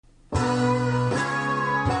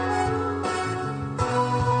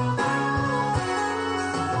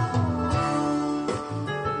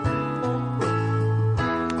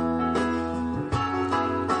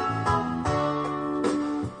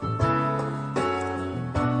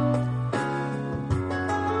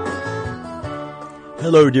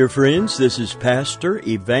Hello, dear friends. This is Pastor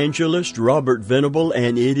Evangelist Robert Venable,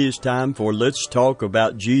 and it is time for Let's Talk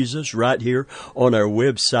About Jesus right here on our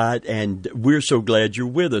website, and we're so glad you're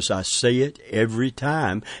with us. I say it every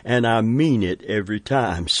time, and I mean it every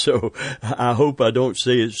time. So I hope I don't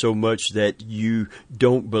say it so much that you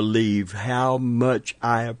don't believe how much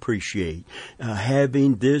I appreciate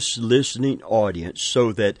having this listening audience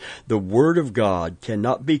so that the Word of God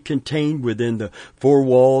cannot be contained within the four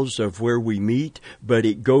walls of where we meet, but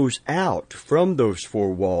it goes out from those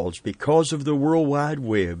four walls because of the World Wide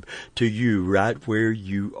Web to you right where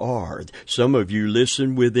you are. Some of you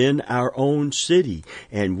listen within our own city,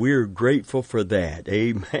 and we're grateful for that.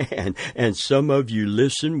 Amen. And some of you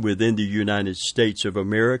listen within the United States of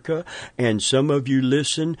America, and some of you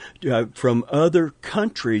listen from other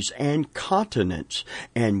countries and continents,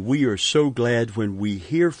 and we are so glad when we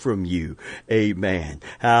hear from you. Amen.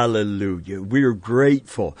 Hallelujah. We're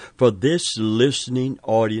grateful for this listening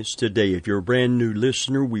audience today. If you're a brand new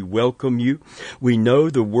listener, we welcome you. We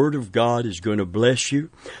know the Word of God is going to bless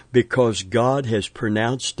you because God has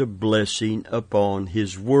pronounced a blessing upon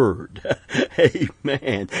His Word.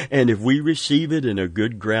 Amen. And if we receive it in a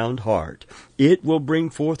good ground heart, it will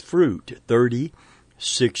bring forth fruit 30,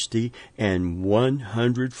 60, and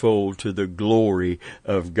 100-fold to the glory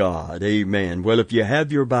of God. Amen. Well, if you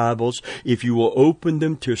have your Bibles, if you will open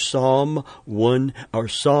them to Psalm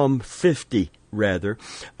 50,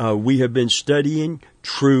 we have been studying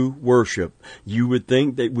true worship. You would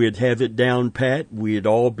think that we'd have it down pat. We'd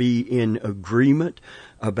all be in agreement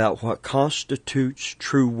about what constitutes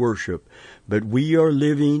true worship. But we are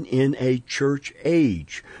living in a church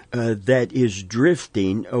age that is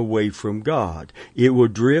drifting away from God. It will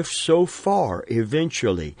drift so far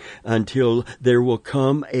eventually until there will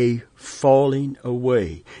come a falling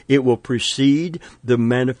away. It will precede the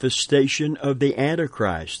manifestation of the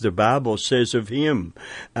Antichrist. The Bible says of him,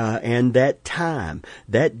 and that time,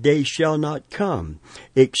 that day shall not come,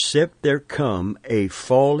 except there come a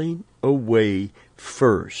falling away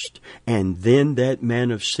first, and then that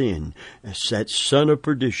man of sin, that son of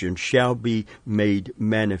perdition, shall be made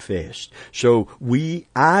manifest. So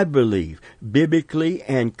I believe, biblically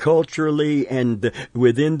and culturally and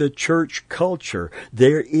within the church culture,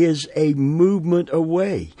 there is a movement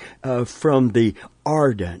away from the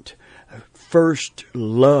ardent, first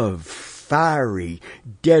love, fiery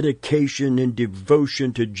dedication and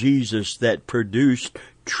devotion to Jesus that produced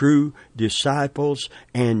true disciples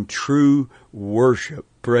and true worship.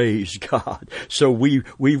 Praise God. So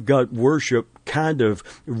we've got worship kind of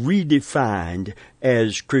redefined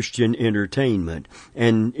as Christian entertainment,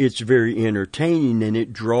 and it's very entertaining, and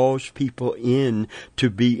it draws people in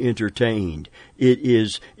to be entertained. It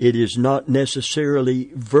is not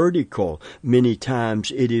necessarily vertical. Many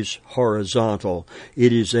times it is horizontal.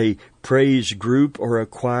 It is a praise group or a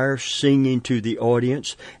choir singing to the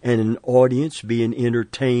audience, and an audience being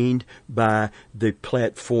entertained by the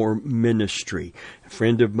platform ministry. A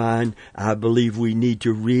friend of mine, I believe we need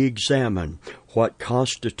to re-examine what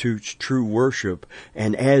constitutes true worship.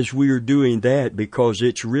 And as we are doing that, because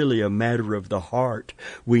it's really a matter of the heart,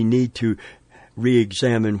 we need to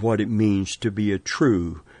re-examine what it means to be a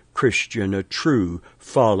true Christian, a true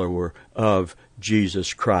follower of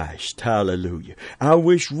Jesus Christ. Hallelujah. I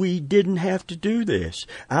wish we didn't have to do this.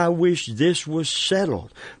 I wish this was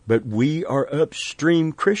settled. But we are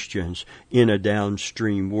upstream Christians in a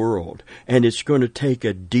downstream world. And it's going to take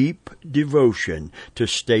a deep devotion to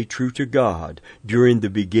stay true to God during the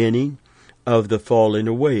beginning of the falling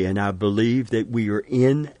away. And I believe that we are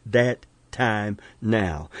in that time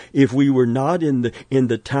now. If we were not in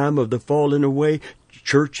the time of the falling away,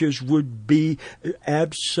 churches would be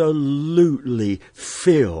absolutely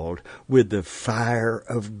filled with the fire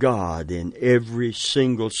of God in every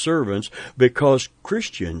single service, because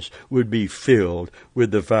Christians would be filled with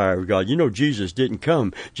the fire of God. You know, Jesus didn't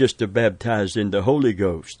come just to baptize in the Holy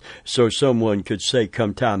Ghost so someone could say,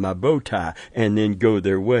 "Come tie my bow tie," and then go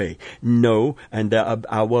their way. No, and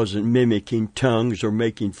I wasn't mimicking tongues or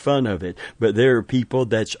making fun of it, but there are people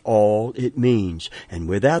that's all it means. And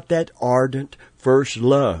without that ardent first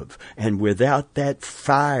love, and without that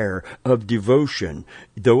fire of devotion,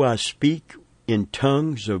 though I speak in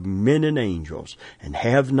tongues of men and angels, and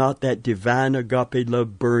have not that divine agape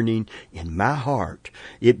love burning in my heart,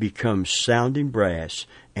 it becomes sounding brass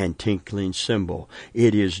and tinkling cymbal.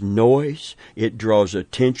 It is noise. It draws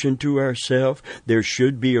attention to ourselves. There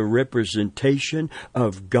should be a representation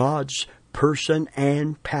of God's person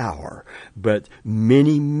and power. But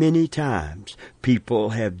many, many times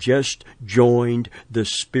people have just joined the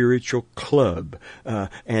spiritual club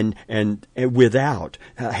and without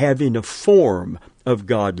having a form of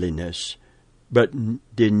godliness.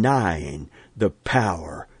 but denying the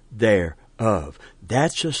power thereof.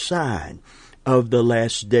 That's a sign of the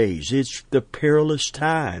last days. It's the perilous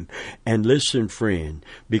time. And listen, friend,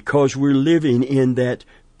 because we're living in that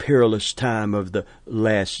perilous time of the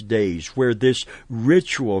last days, where this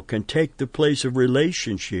ritual can take the place of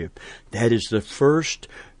relationship, that is the first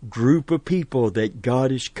group of people that God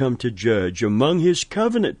has come to judge among His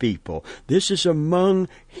covenant people. This is among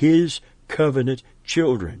His covenant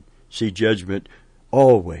children. See, judgment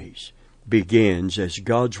always begins, as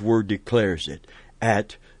God's Word declares it,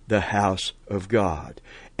 at the house of God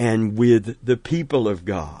and with the people of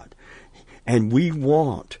God. And we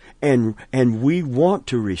want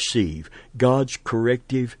to receive God's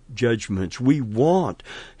corrective judgments. We want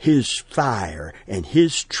His fire and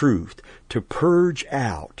His truth to purge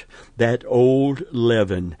out that old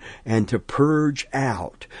leaven and to purge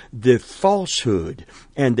out the falsehood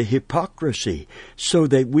and the hypocrisy, so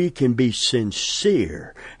that we can be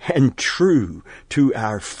sincere and true to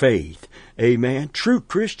our faith. Amen. True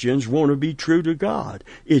Christians want to be true to God.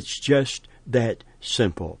 It's just that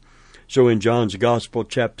simple. So in John's Gospel,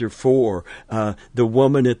 chapter 4, the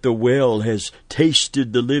woman at the well has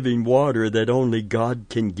tasted the living water that only God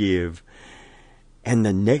can give. And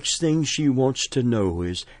the next thing she wants to know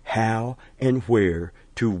is how and where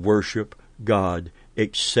to worship God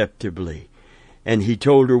acceptably. And He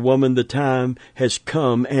told her, woman, the time has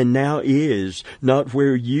come and now is, not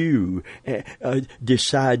where you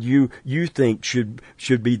decide you think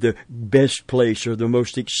should be the best place or the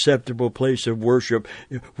most acceptable place of worship,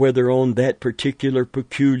 whether on that particular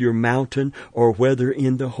peculiar mountain or whether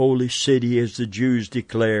in the holy city, as the Jews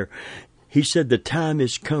declare. He said the time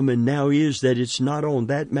is come and now is that it's not on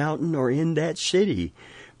that mountain or in that city,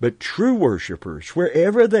 but true worshipers,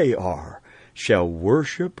 wherever they are, shall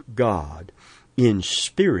worship God in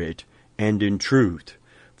spirit and in truth.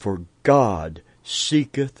 For God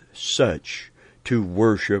seeketh such to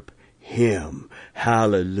worship Him.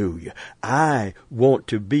 Hallelujah. I want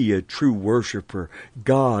to be a true worshiper.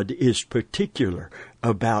 God is particular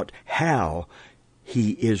about how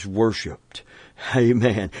He is worshiped.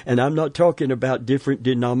 Amen. And I'm not talking about different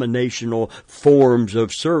denominational forms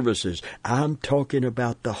of services. I'm talking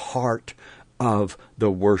about the heart of the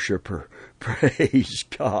worshiper. Praise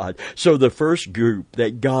God. So the first group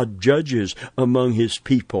that God judges among His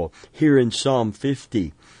people here in Psalm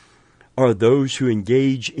 50 are those who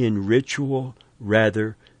engage in ritual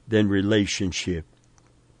rather than relationship.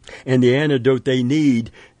 And the antidote they need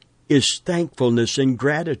is thankfulness and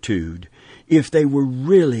gratitude. If they were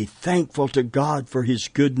really thankful to God for His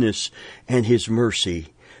goodness and His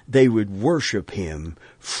mercy, they would worship Him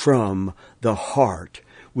from the heart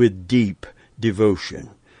with deep devotion.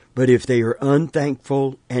 But if they are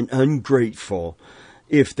unthankful and ungrateful,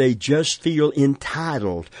 if they just feel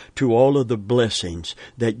entitled to all of the blessings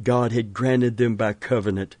that God had granted them by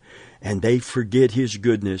covenant, and they forget His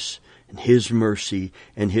goodness and His mercy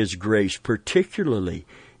and His grace, particularly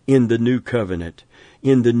in the New Covenant,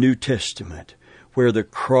 in the New Testament, where the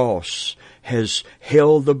cross has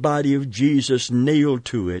held the body of Jesus nailed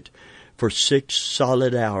to it for 6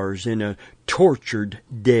 solid hours in a tortured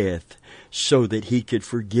death, so that He could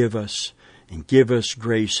forgive us and give us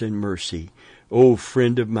grace and mercy. Oh,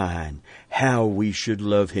 friend of mine, how we should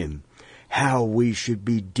love Him, how we should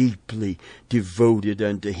be deeply devoted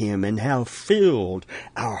unto Him, and how filled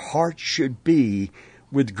our hearts should be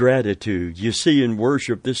with gratitude. You see, in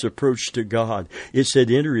worship, this approach to God, it said,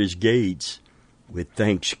 enter His gates with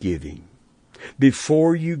thanksgiving.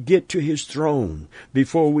 Before you get to His throne,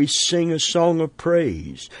 before we sing a song of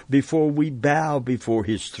praise, before we bow before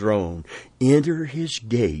His throne, enter His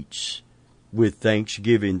gates with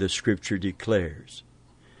thanksgiving, the Scripture declares.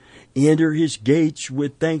 Enter His gates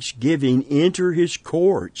with thanksgiving, enter His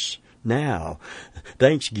courts. Now,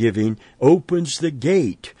 thanksgiving opens the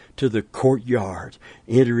gate to the courtyard.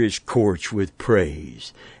 Enter His courts with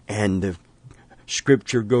praise. And the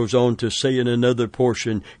Scripture goes on to say in another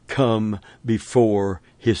portion, come before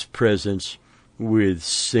His presence with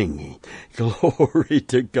singing. Glory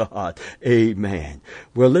to God. Amen.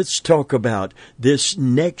 Well, let's talk about this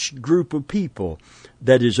next group of people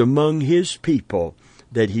that is among His people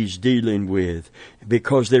that He's dealing with,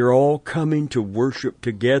 because they're all coming to worship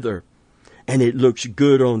together. And it looks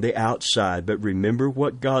good on the outside, but remember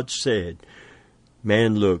what God said.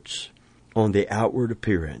 Man looks on the outward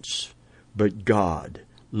appearance, but God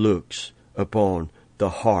looks upon the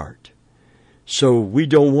heart. So we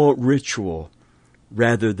don't want ritual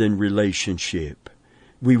rather than relationship.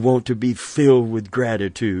 We want to be filled with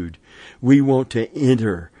gratitude. We want to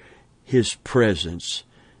enter His presence,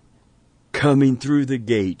 coming through the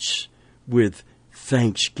gates with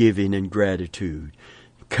thanksgiving and gratitude.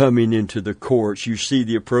 Coming into the courts, you see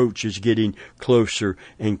the approach is getting closer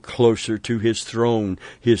and closer to His throne,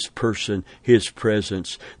 His person, His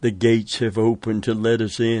presence. The gates have opened to let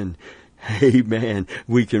us in. Amen.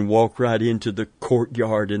 We can walk right into the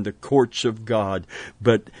courtyard and the courts of God.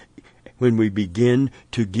 But when we begin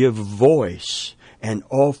to give voice and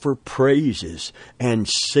offer praises and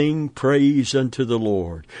sing praise unto the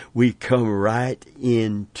Lord, we come right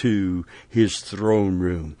into His throne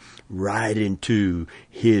room, right into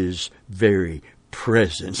His very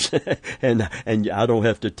presence. and I don't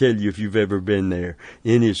have to tell you if you've ever been there.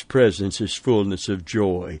 In His presence is fullness of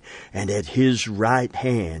joy, and at His right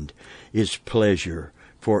hand is pleasure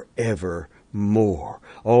forevermore.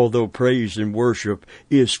 Although praise and worship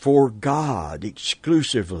is for God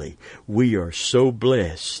exclusively, we are so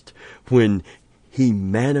blessed when He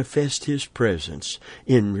manifests His presence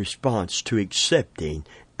in response to accepting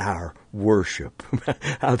our worship.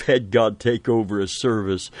 I've had God take over a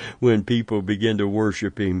service when people begin to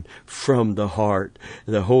worship Him from the heart.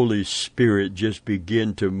 The Holy Spirit just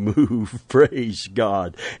begin to move. Praise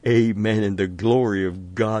God. Amen. And the glory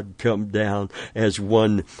of God come down. As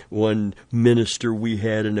one minister we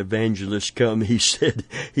had, an evangelist, come, he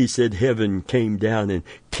said heaven came down and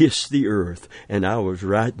kissed the earth, and I was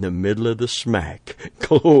right in the middle of the smack.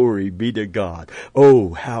 Glory be to God.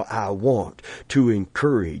 Oh, how I want to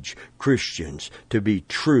encourage Christians to be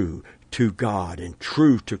true to God and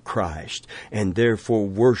true to Christ, and therefore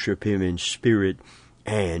worship Him in spirit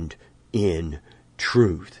and in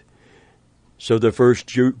truth. So the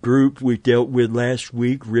first group we dealt with last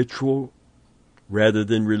week, ritual rather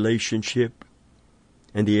than relationship,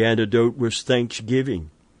 and the antidote was thanksgiving.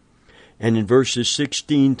 And in verses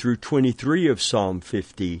 16 through 23 of Psalm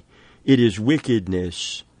 50, it is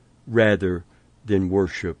wickedness rather than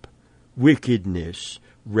worship. Wickedness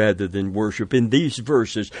rather than worship. In these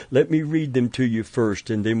verses, let me read them to you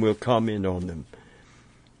first, and then we'll comment on them.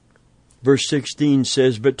 Verse 16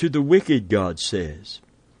 says, "But to the wicked God says,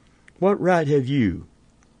 what right have you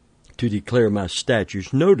to declare my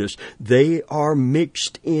statutes?" Notice, they are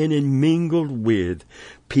mixed in and mingled with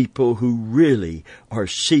people who really are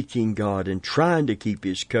seeking God and trying to keep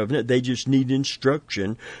His covenant. They just need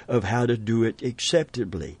instruction of how to do it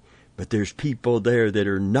acceptably. But there's people there that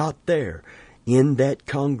are not there in that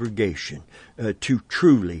congregation to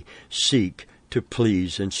truly seek to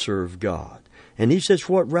please and serve God. And He says,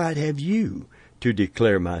 what right have you to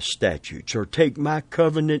declare my statutes or take my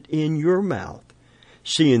covenant in your mouth,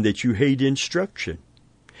 seeing that you hate instruction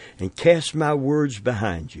and cast my words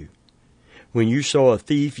behind you? When you saw a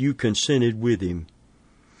thief, you consented with him.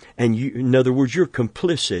 And in other words, you're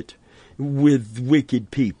complicit with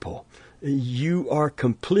wicked people. You are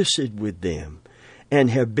complicit with them and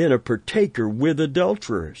have been a partaker with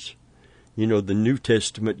adulterers. You know, the New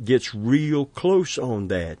Testament gets real close on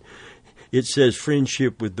that. It says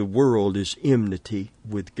friendship with the world is enmity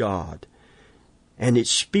with God. And it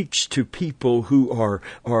speaks to people who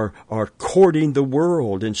are courting the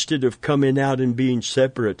world instead of coming out and being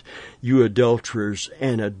separate. You adulterers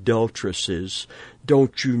and adulteresses,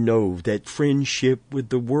 don't you know that friendship with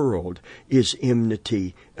the world is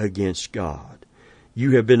enmity against God?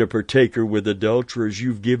 You have been a partaker with adulterers.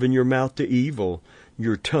 You've given your mouth to evil.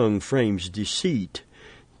 Your tongue frames deceit.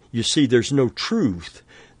 You see, there's no truth.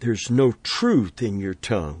 There's no truth in your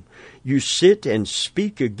tongue. You sit and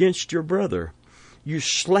speak against your brother. You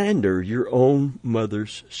slander your own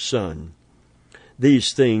mother's son.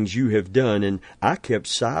 These things you have done, and I kept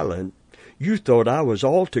silent. You thought I was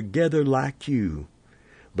altogether like you.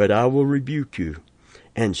 But I will rebuke you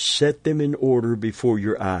and set them in order before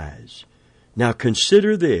your eyes. Now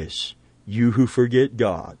consider this, you who forget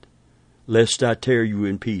God, lest I tear you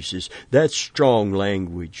in pieces. That's strong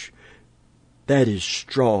language. That is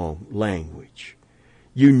strong language.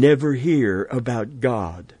 You never hear about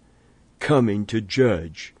God coming to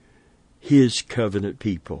judge His covenant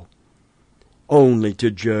people, only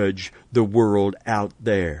to judge the world out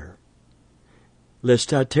there.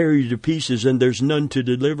 Lest I tear you to pieces, and there's none to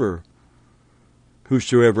deliver.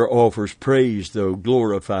 Whosoever offers praise, though,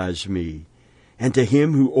 glorifies me. And to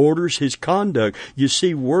him who orders his conduct. You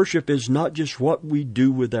see, worship is not just what we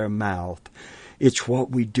do with our mouth. It's what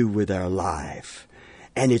we do with our life.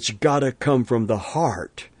 And it's got to come from the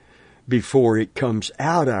heart before it comes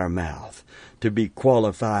out our mouth to be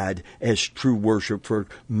qualified as true worship. For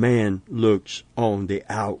man looks on the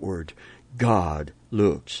outward. God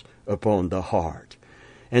looks upon the heart.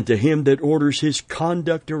 And to him that orders his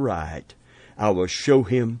conduct aright, I will show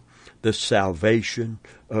him the salvation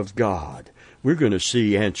of God. We're going to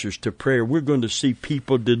see answers to prayer. We're going to see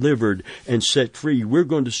people delivered and set free. We're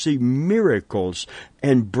going to see miracles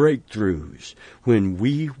and breakthroughs when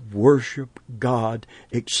we worship God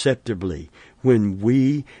acceptably, when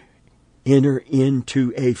we enter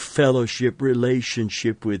into a fellowship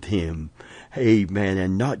relationship with Him. Amen.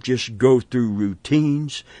 And not just go through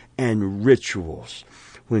routines and rituals.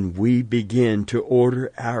 When we begin to order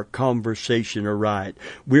our conversation aright,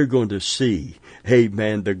 we're going to see,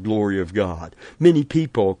 amen, the glory of God. Many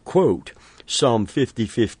people quote Psalm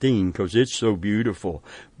 50:15 because it's so beautiful,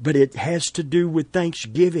 but it has to do with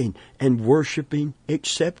thanksgiving and worshiping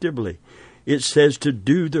acceptably. It says to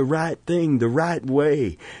do the right thing, the right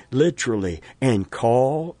way, literally, and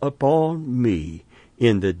call upon me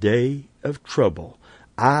in the day of trouble.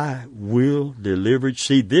 I will deliver it.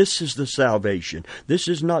 See, this is the salvation. This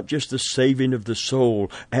is not just the saving of the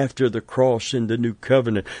soul after the cross in the new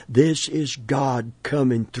covenant. This is God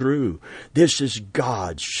coming through. This is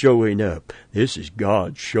God showing up. This is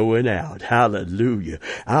God showing out. Hallelujah.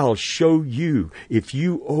 I'll show you if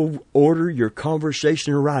you order your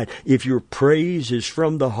conversation right, if your praise is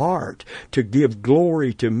from the heart to give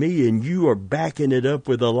glory to me and you are backing it up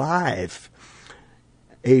with a life.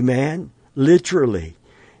 Amen. Literally.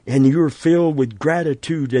 And you're filled with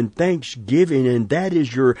gratitude and thanksgiving, and that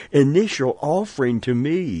is your initial offering to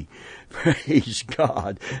me. Praise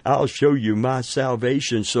God. I'll show you my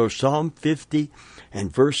salvation. So Psalm 50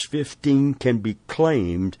 and verse 15 can be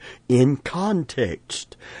claimed in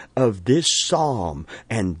context of this psalm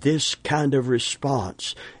and this kind of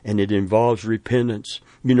response. And it involves repentance.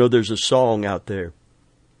 You know, there's a song out there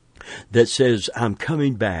that says, I'm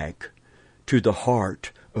coming back to the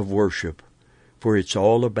heart of worship. For it's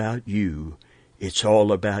all about you. It's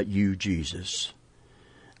all about you, Jesus.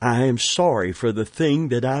 I am sorry for the thing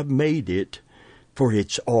that I've made it, for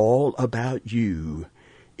it's all about you.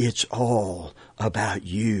 It's all about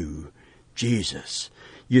you, Jesus.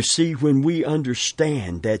 You see, when we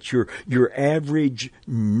understand that your average,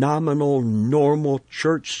 nominal, normal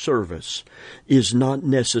church service is not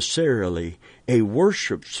necessarily a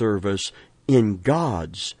worship service in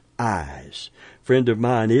God's eyes. Friend of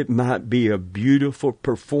mine, it might be a beautiful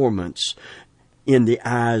performance in the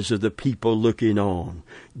eyes of the people looking on.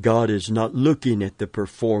 God is not looking at the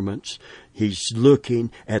performance. He's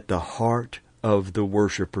looking at the heart of the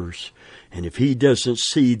worshipers. And if He doesn't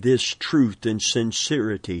see this truth and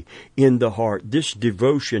sincerity in the heart, this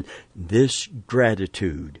devotion, this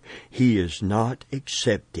gratitude, He is not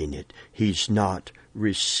accepting it. He's not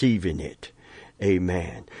receiving it.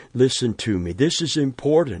 Amen. Listen to me. This is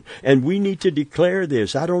important. And we need to declare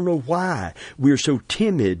this. I don't know why we're so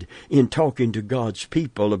timid in talking to God's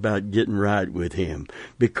people about getting right with Him.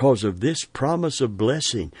 Because of this promise of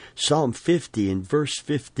blessing. Psalm 50 and verse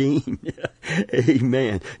 15.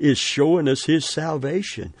 Amen. Is showing us His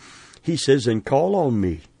salvation. He says, and call on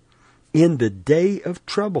me in the day of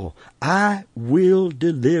trouble. I will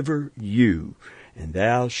deliver you, and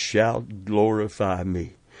thou shalt glorify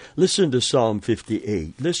me. Listen to Psalm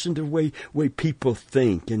 58. Listen to the way people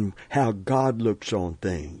think and how God looks on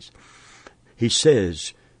things. He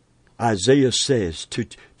says, Isaiah says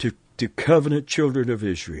to covenant children of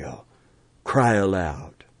Israel, cry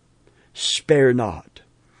aloud, spare not,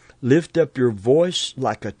 lift up your voice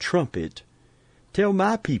like a trumpet, tell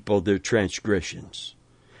my people their transgressions,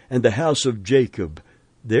 and the house of Jacob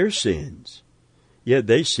their sins. Yet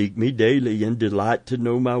they seek me daily and delight to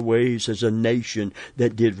know my ways as a nation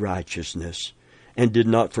that did righteousness and did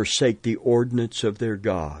not forsake the ordinance of their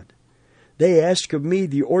God. They ask of me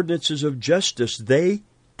the ordinances of justice. They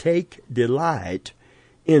take delight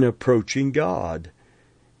in approaching God.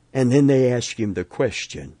 And then they ask Him the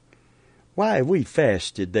question, why have we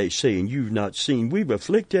fasted, they say, and you've not seen? We've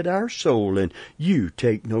afflicted our soul, and you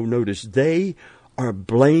take no notice. They are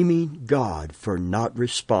blaming God for not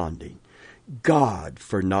responding. God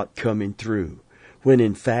for not coming through, when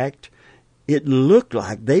in fact it looked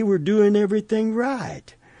like they were doing everything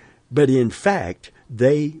right. But in fact,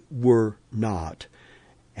 they were not.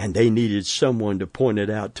 And they needed someone to point it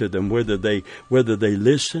out to them, whether they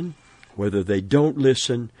listen, whether they don't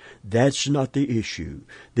listen. That's not the issue.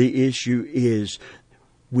 The issue is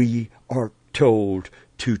we are told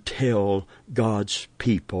to tell God's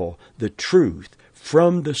people the truth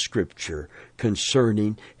from the Scripture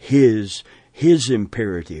concerning His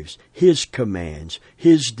imperatives, His commands,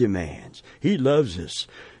 His demands. He loves us.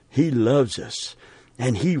 He loves us.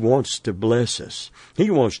 And He wants to bless us. He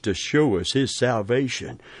wants to show us His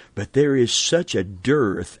salvation. But there is such a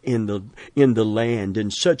dearth in the land,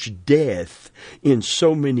 and such death in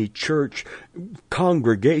so many church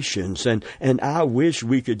congregations. And I wish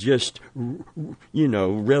we could just,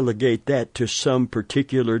 relegate that to some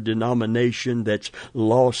particular denomination that's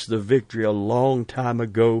lost the victory a long time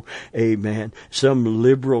ago. Amen. Some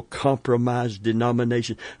liberal compromised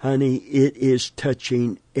denomination. Honey, it is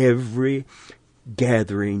touching every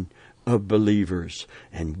gathering of believers,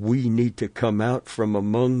 and we need to come out from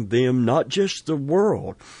among them, not just the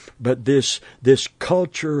world, but this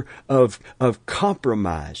culture of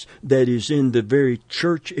compromise that is in the very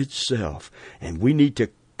church itself. And we need to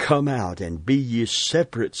come out and be ye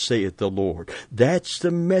separate, saith the Lord. That's the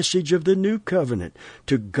message of the new covenant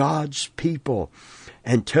to God's people.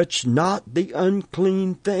 And touch not the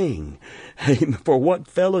unclean thing. For what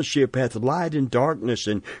fellowship hath light and darkness,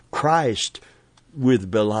 and Christ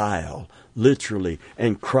with Belial, literally,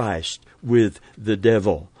 and Christ with the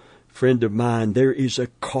devil? Friend of mine, there is a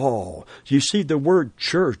call. You see, the word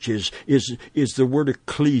church is the word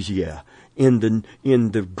ecclesia in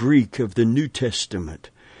the Greek of the New Testament,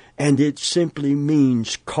 and it simply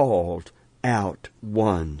means called out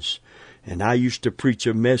ones. And I used to preach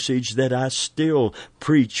a message that I still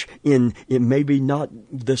preach in maybe not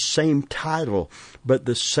the same title, but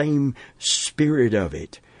the same spirit of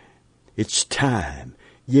it. It's time,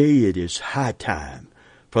 yea, it is high time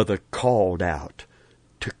for the called out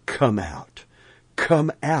to come out.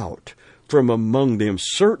 Come out from among them,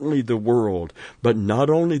 certainly the world, but not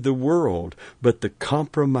only the world, but the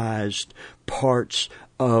compromised parts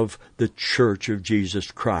of the church of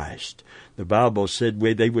Jesus Christ. The Bible said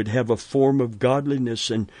they would have a form of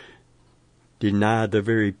godliness and deny the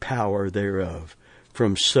very power thereof.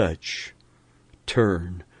 From such,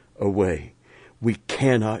 turn away. We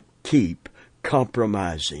cannot keep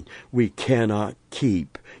compromising. We cannot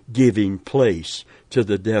keep giving place to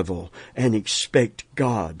the devil and expect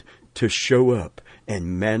God to show up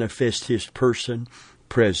and manifest His person,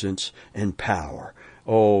 presence, and power.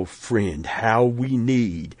 Oh, friend, how we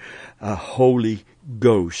need a Holy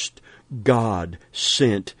Ghost,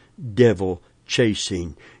 God-sent,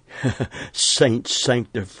 devil-chasing,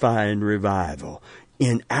 saint-sanctifying revival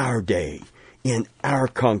in our day, in our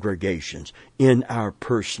congregations, in our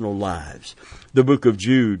personal lives. The book of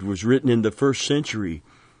Jude was written in the 1st century,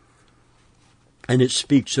 and it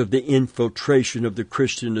speaks of the infiltration of the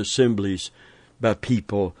Christian assemblies by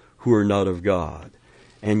people who are not of God.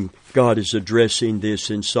 And God is addressing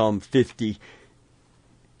this in Psalm 50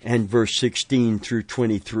 and verse 16 through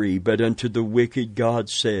 23. But unto the wicked God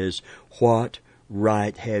says, what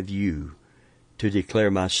right have you to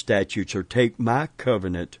declare my statutes or take my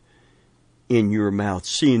covenant in your mouth,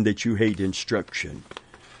 seeing that you hate instruction?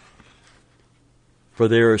 For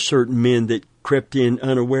there are certain men that crept in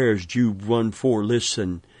unawares, Jude 1:4.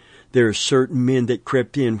 Listen, there are certain men that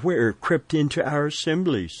crept in. Where? Crept into our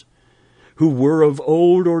assemblies, who were of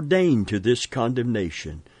old ordained to this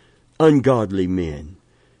condemnation, ungodly men,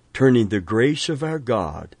 turning the grace of our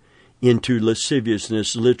God into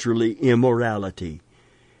lasciviousness, literally immorality,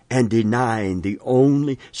 and denying the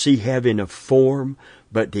only, having a form,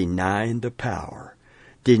 but denying the power,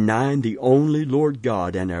 denying the only Lord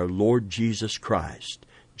God and our Lord Jesus Christ.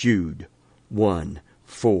 Jude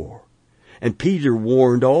 1:4. And Peter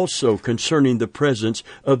warned also concerning the presence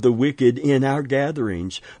of the wicked in our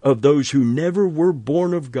gatherings, of those who never were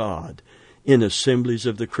born of God in assemblies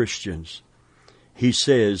of the Christians. He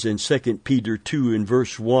says in 2 Peter 2 in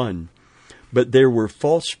verse 1, but there were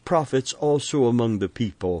false prophets also among the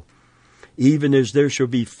people, even as there shall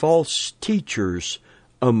be false teachers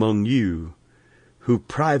among you, who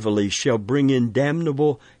privately shall bring in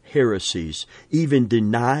damnable heresies, even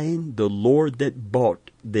denying the Lord that bought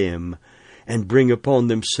them, and bring upon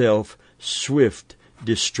themselves swift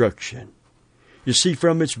destruction. You see,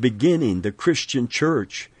 from its beginning, the Christian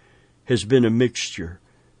church has been a mixture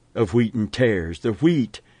of wheat and tares. The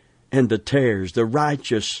wheat and the tares, the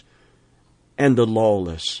righteous and the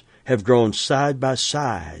lawless, have grown side by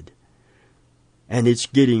side. And it's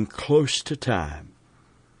getting close to time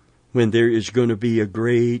when there is going to be a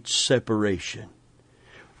great separation.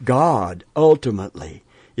 God ultimately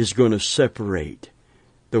is going to separate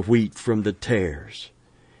the wheat from the tares.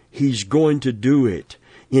 He's going to do it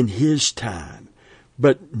in His time.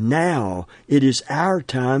 But now it is our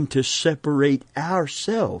time to separate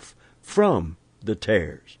ourselves from the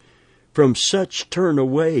tares. From such turn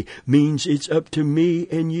away means it's up to me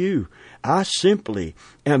and you. I simply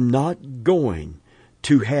am not going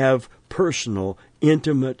to have personal,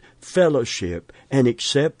 intimate fellowship and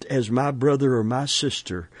accept as my brother or my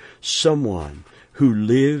sister someone who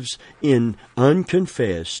lives in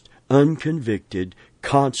unconfessed, unconvicted,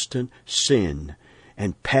 constant sin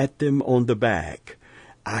and pat them on the back.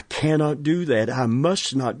 I cannot do that. I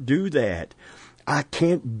must not do that. I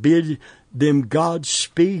can't bid them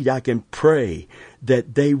Godspeed. I can pray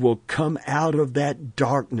that they will come out of that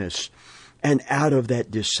darkness and out of that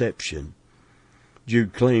deception.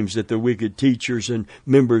 Jude claims that the wicked teachers and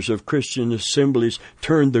members of Christian assemblies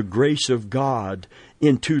turn the grace of God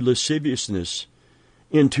into lasciviousness,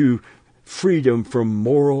 into freedom from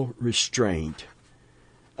moral restraint.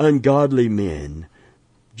 Ungodly men,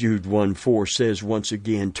 Jude 1:4 says once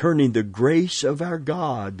again, turning the grace of our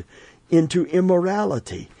God into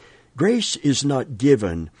immorality. Grace is not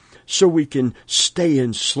given so we can stay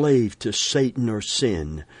enslaved to Satan or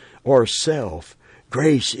sin or self.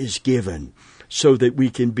 Grace is given so that we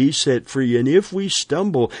can be set free. And if we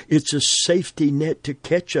stumble, it's a safety net to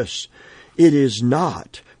catch us. It is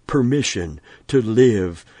not permission to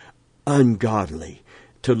live ungodly,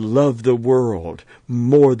 to love the world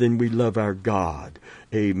more than we love our God.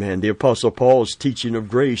 Amen. The Apostle Paul's teaching of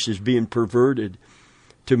grace is being perverted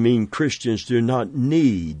to mean Christians do not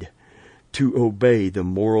need to obey the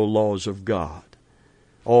moral laws of God.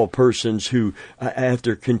 All persons who,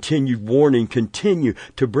 after continued warning, continue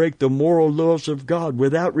to break the moral laws of God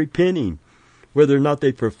without repenting, whether or not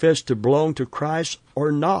they profess to belong to Christ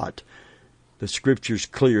or not. The Scripture's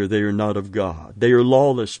clear they are not of God. They are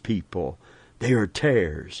lawless people. They are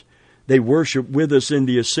tares. They worship with us in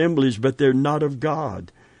the assemblies, but they're not of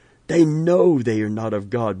God. They know they are not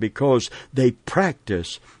of God because they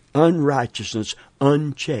practice unrighteousness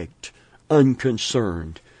unchecked,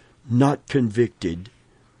 unconcerned, not convicted.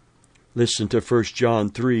 Listen to 1 John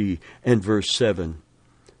 3 and verse 7.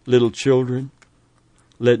 Little children,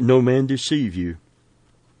 let no man deceive you.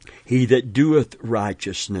 He that doeth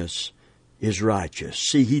righteousness is righteous.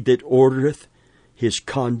 See, he that ordereth his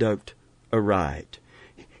conduct aright.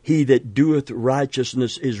 He that doeth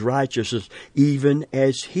righteousness is righteous, even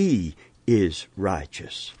as he is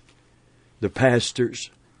righteous. The pastors,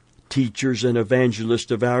 teachers, and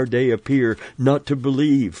evangelists of our day appear not to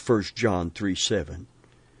believe 1 John 3:7.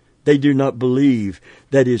 They do not believe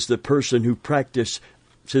that is the person who practices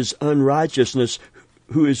unrighteousness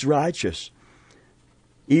who is righteous.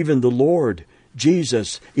 Even the Lord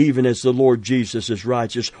Jesus, even as the Lord Jesus is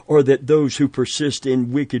righteous, or that those who persist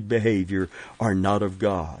in wicked behavior are not of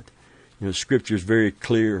God. You know, Scripture is very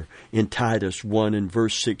clear in Titus 1 and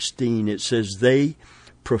verse 16. It says, they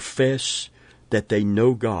profess that they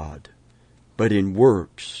know God, but in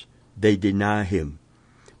works they deny Him,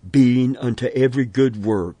 being unto every good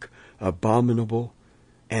work abominable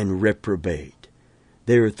and reprobate.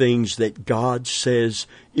 There are things that God says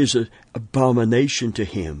is an abomination to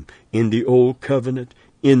Him in the Old Covenant,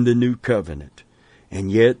 in the New Covenant.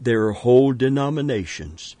 And yet there are whole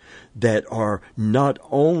denominations that are not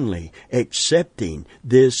only accepting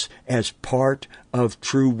this as part of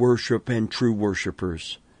true worship and true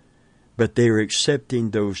worshipers, but they are accepting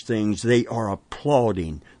those things. They are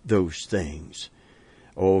applauding those things.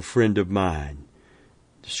 Oh, friend of mine,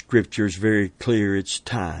 the Scripture is very clear. It's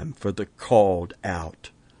time for the called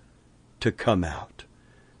out to come out.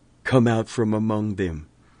 Come out from among them,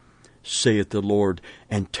 saith the Lord,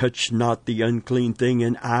 and touch not the unclean thing,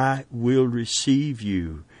 and I will receive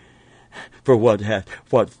you. For what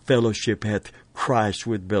fellowship hath Christ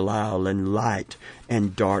with Belial, and light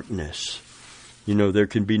and darkness? You know, there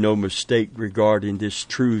can be no mistake regarding this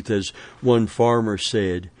truth. As one farmer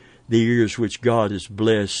said, the ears which God has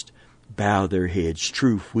blessed bow their heads.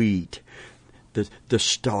 True wheat, the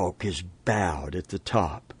stalk is bowed at the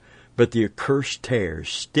top, but the accursed tares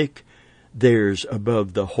stick theirs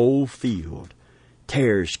above the whole field.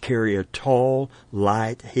 Tares carry a tall,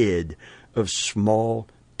 light head of small,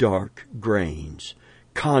 dark grains,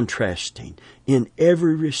 contrasting in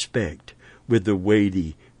every respect with the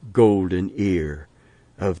weighty, golden ear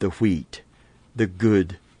of the wheat, the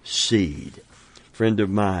good seed. Friend of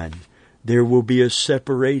mine, there will be a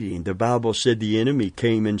separating. The Bible said the enemy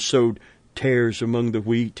came and sowed tares among the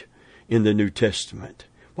wheat in the New Testament.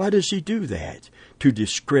 Why does he do that? To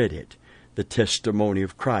discredit the testimony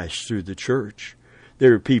of Christ through the church.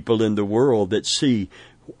 There are people in the world that see,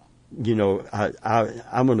 you know,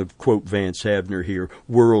 I'm going to quote Vance Havner here,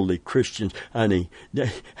 worldly Christians. Vance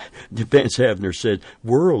Havner said,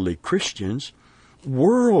 worldly Christians?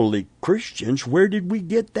 Worldly Christians? Where did we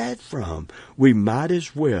get that from? We might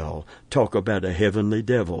as well talk about a heavenly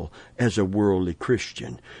devil as a worldly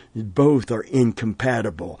Christian. Both are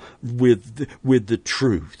incompatible with the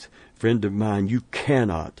truth. Friend of mine, you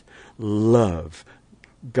cannot love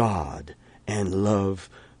God and love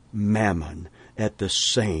mammon at the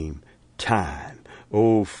same time.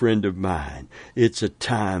 Oh, friend of mine, it's a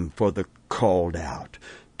time for the called out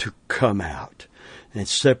to come out. And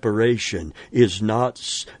separation is not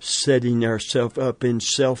setting ourselves up in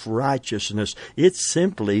self-righteousness. It's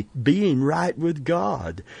simply being right with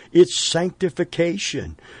God. It's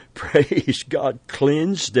sanctification. Praise God,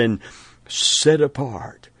 cleansed and set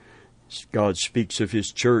apart. God speaks of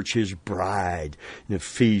His church, His bride, in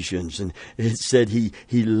Ephesians, and it said He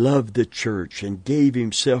loved the church and gave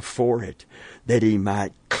Himself for it, that He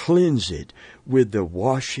might cleanse it with the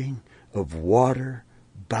washing of water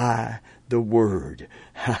by the Word.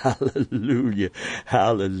 Hallelujah,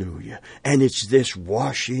 hallelujah. And it's this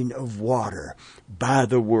washing of water by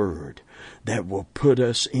the Word that will put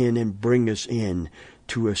us in and bring us in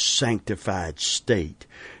to a sanctified state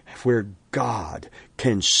where God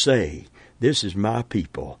can say, this is my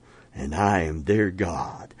people and I am their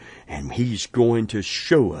God. And He's going to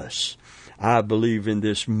show us. I believe in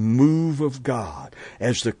this move of God.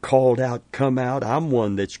 As the called out come out, I'm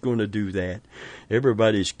one that's going to do that.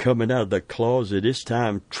 Everybody's coming out of the closet. It's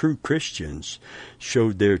time true Christians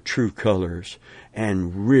showed their true colors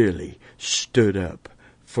and really stood up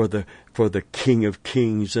for the King of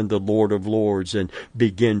Kings and the Lord of Lords, and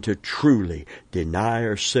begin to truly deny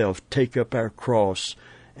ourselves, take up our cross,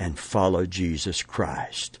 and follow Jesus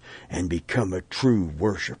Christ, and become a true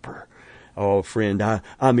worshiper. Oh, friend,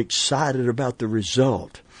 I'm excited about the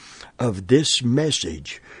result of this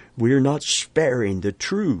message. We're not sparing the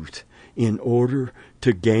truth in order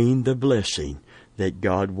to gain the blessing that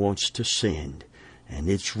God wants to send. And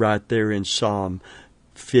it's right there in Psalm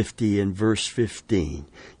 50 and verse 15.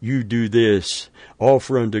 You do this,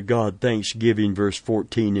 offer unto God thanksgiving, verse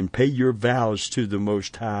 14, and pay your vows to the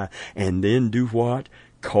Most High, and then do what?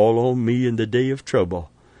 Call on me in the day of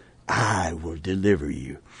trouble. I will deliver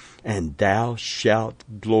you, and thou shalt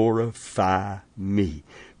glorify me.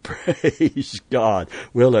 Praise God.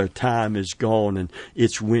 Well, our time is gone, and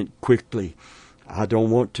it's went quickly. I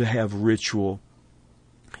don't want to have ritual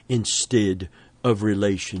instead of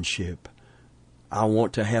relationship. I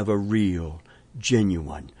want to have a real,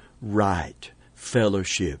 genuine, right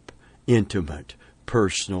fellowship, intimate,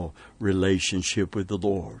 personal relationship with the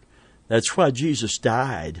Lord. That's why Jesus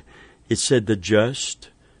died. It said the just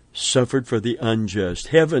suffered for the unjust.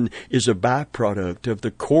 Heaven is a byproduct of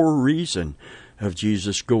the core reason of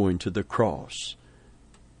Jesus going to the cross.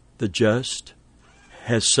 The just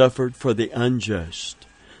has suffered for the unjust,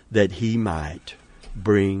 that He might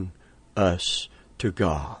bring us to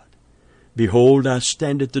God. Behold, I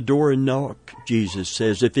stand at the door and knock, Jesus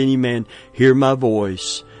says. If any man hear my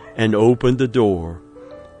voice and open the door,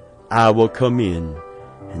 I will come in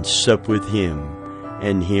and sup with him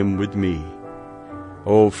and him with me.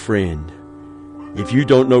 Oh, friend, if you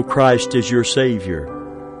don't know Christ as your Savior,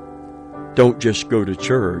 don't just go to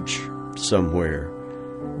church somewhere.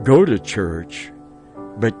 Go to church,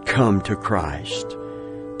 but come to Christ.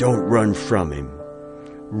 Don't run from Him.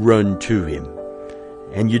 Run to Him.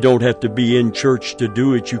 And you don't have to be in church to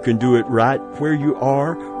do it. You can do it right where you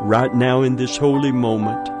are, right now in this holy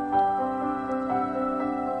moment.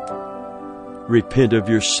 Repent of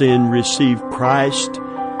your sin. Receive Christ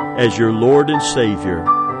as your Lord and Savior.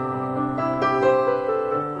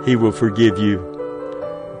 He will forgive you.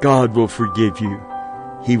 God will forgive you.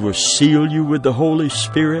 He will seal you with the Holy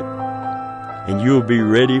Spirit, and you'll be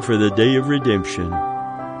ready for the day of redemption,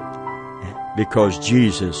 because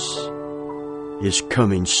Jesus is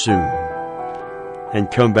coming soon. And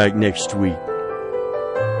come back next week.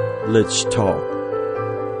 Let's talk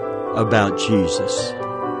about Jesus.